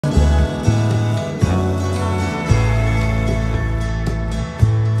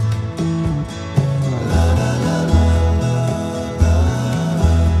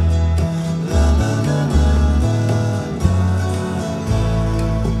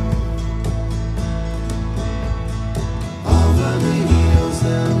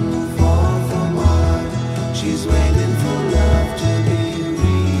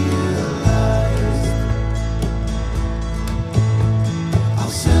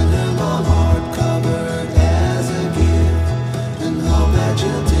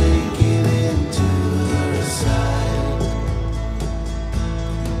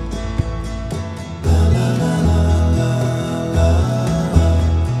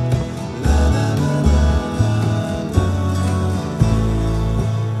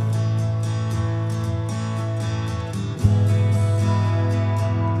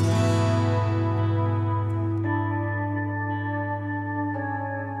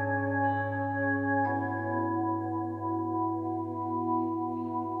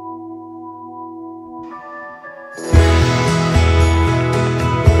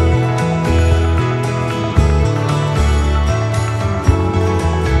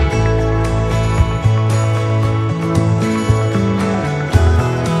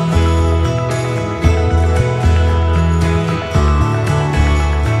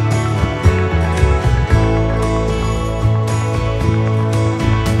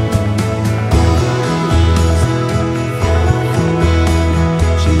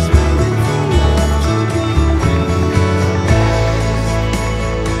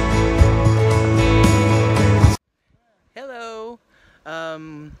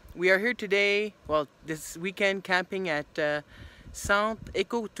We are here today, well, this weekend, camping at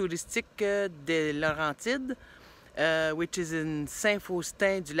Ecotouristique des Laurentides, which is in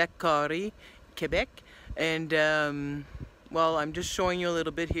St-Faustin du Lac Carré, Quebec. And well, I'm just showing you a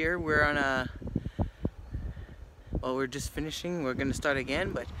little bit here. We're on a, well, we're just finishing. We're gonna start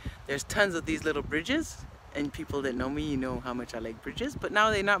again, but there's tons of these little bridges. And people that know me, you know how much I like bridges, but now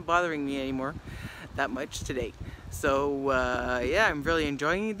they're not bothering me anymore that much today. So yeah, I'm really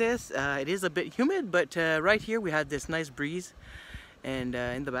enjoying this. It is a bit humid, but right here we have this nice breeze, and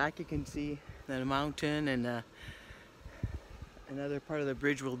in the back you can see the mountain, and another part of the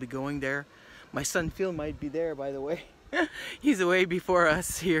bridge will be going there. My son Phil might be there, by the way. He's away before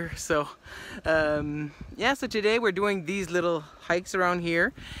us here. So yeah, so today we're doing these little hikes around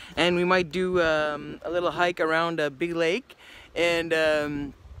here, and we might do a little hike around a big lake,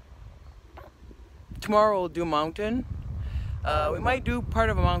 and tomorrow we'll do a mountain. We might do part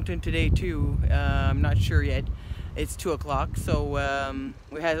of a mountain today too. I'm not sure yet. It's 2 o'clock, so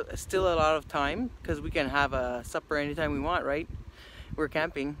we have still a lot of time because we can have a supper anytime we want, right? We're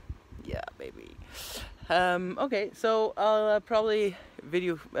camping. Yeah, baby. Okay, so I'll probably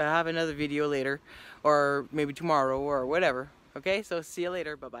have another video later, or maybe tomorrow or whatever. Okay, so see you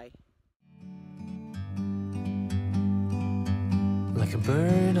later. Bye-bye. Like a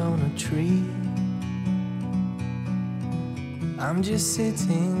bird on a tree, I'm just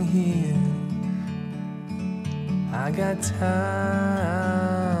sitting here. I got time,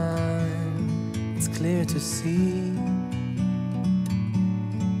 it's clear to see.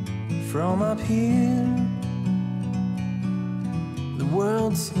 From up here, the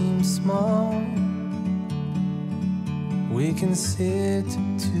world seems small. We can sit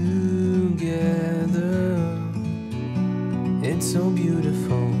together. It's so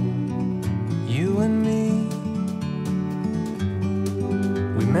beautiful, you and me.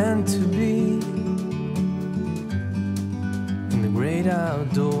 We meant to be in the great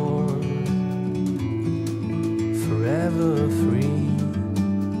outdoors, forever free.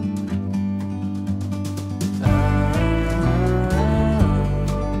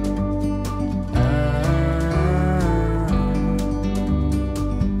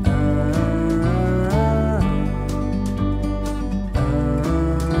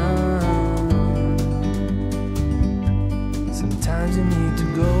 Sometimes you need to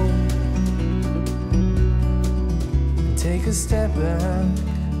go and take a step back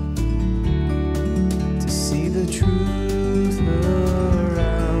to see the truth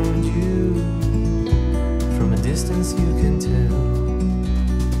around you. From a distance you can tell